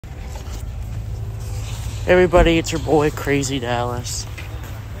Everybody, it's your boy Crazy Dallas.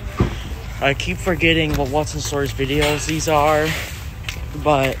 I keep forgetting what What's in Store's videos these are,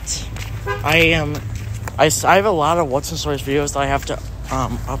 but I have a lot of What's in Store's videos that I have to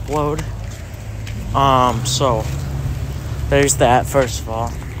upload. So there's that. First of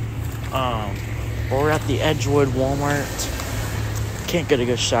all, we're at the Edgewood Walmart. Can't get a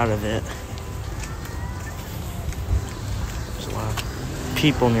good shot of it. There's a lot of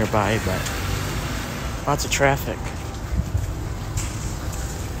people nearby, but lots of traffic.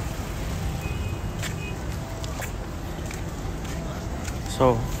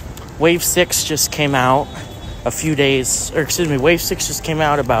 So, Wave 6 just came out Wave 6 just came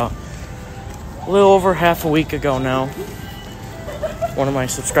out about a little over half a week ago now. One of my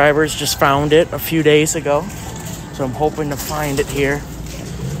subscribers just found it a few days ago. So I'm hoping to find it here.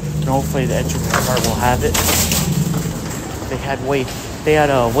 And hopefully the Edgewood Walmart will have it. They had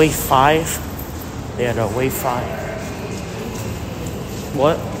a Wave 5. They had a Wave 5.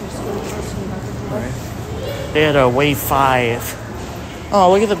 What? Right. They had a Wave 5. Oh,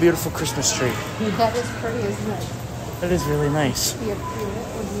 look at the beautiful Christmas tree. That is pretty, isn't it? That is really nice.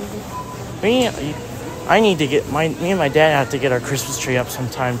 Me and my dad have to get our Christmas tree up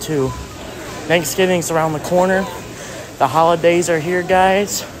sometime too. Thanksgiving's around the corner. The holidays are here,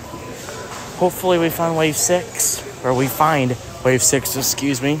 guys. Hopefully we find Wave 6. Or we find Wave 6,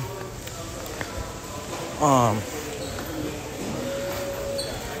 excuse me.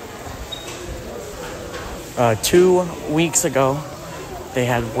 2 weeks ago, they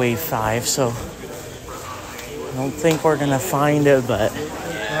had Wave 5, so I don't think we're gonna find it, but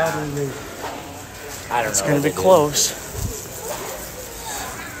it's gonna be close.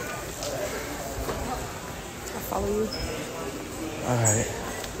 I'll follow you. Alright.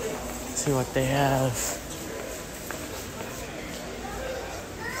 See what they have.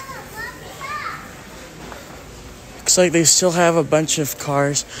 Looks like they still have a bunch of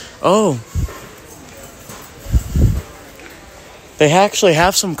cars. Oh! They actually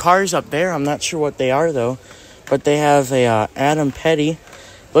have some cars up there. I'm not sure what they are, though. But they have a Adam Petty.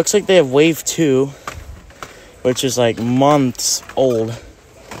 Looks like they have Wave 2, which is like months old.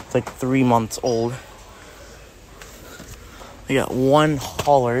 It's like 3 months old. They got one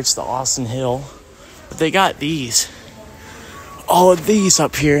hauler. It's the Austin Hill. But they got these. All of these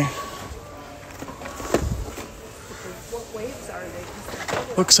up here. What waves are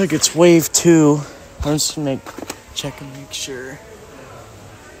they? Looks like it's Wave 2. I'm just gonna check and make sure.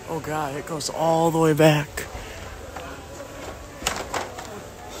 Oh god, it goes all the way back.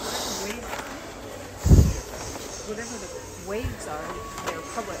 Whatever the waves are, they're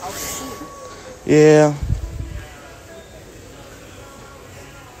probably all the same. Yeah.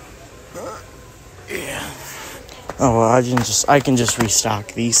 Yeah. Oh well, I can just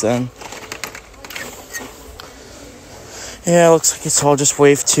restock these then. Yeah, it looks like it's all just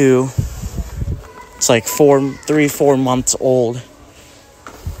Wave 2. It's like 4 months old.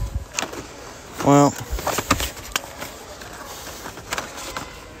 Well,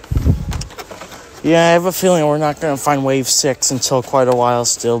 yeah, I have a feeling we're not going to find Wave 6 until quite a while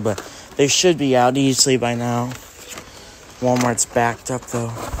still, but they should be out easily by now. Walmart's backed up,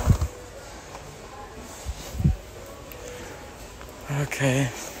 though. Okay.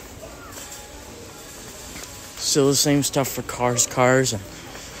 Still the same stuff for cars, and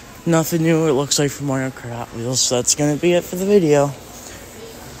nothing new, it looks like, for Mario Kart Hot Wheels. So that's going to be it for the video.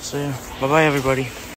 So, yeah. Bye-bye, everybody.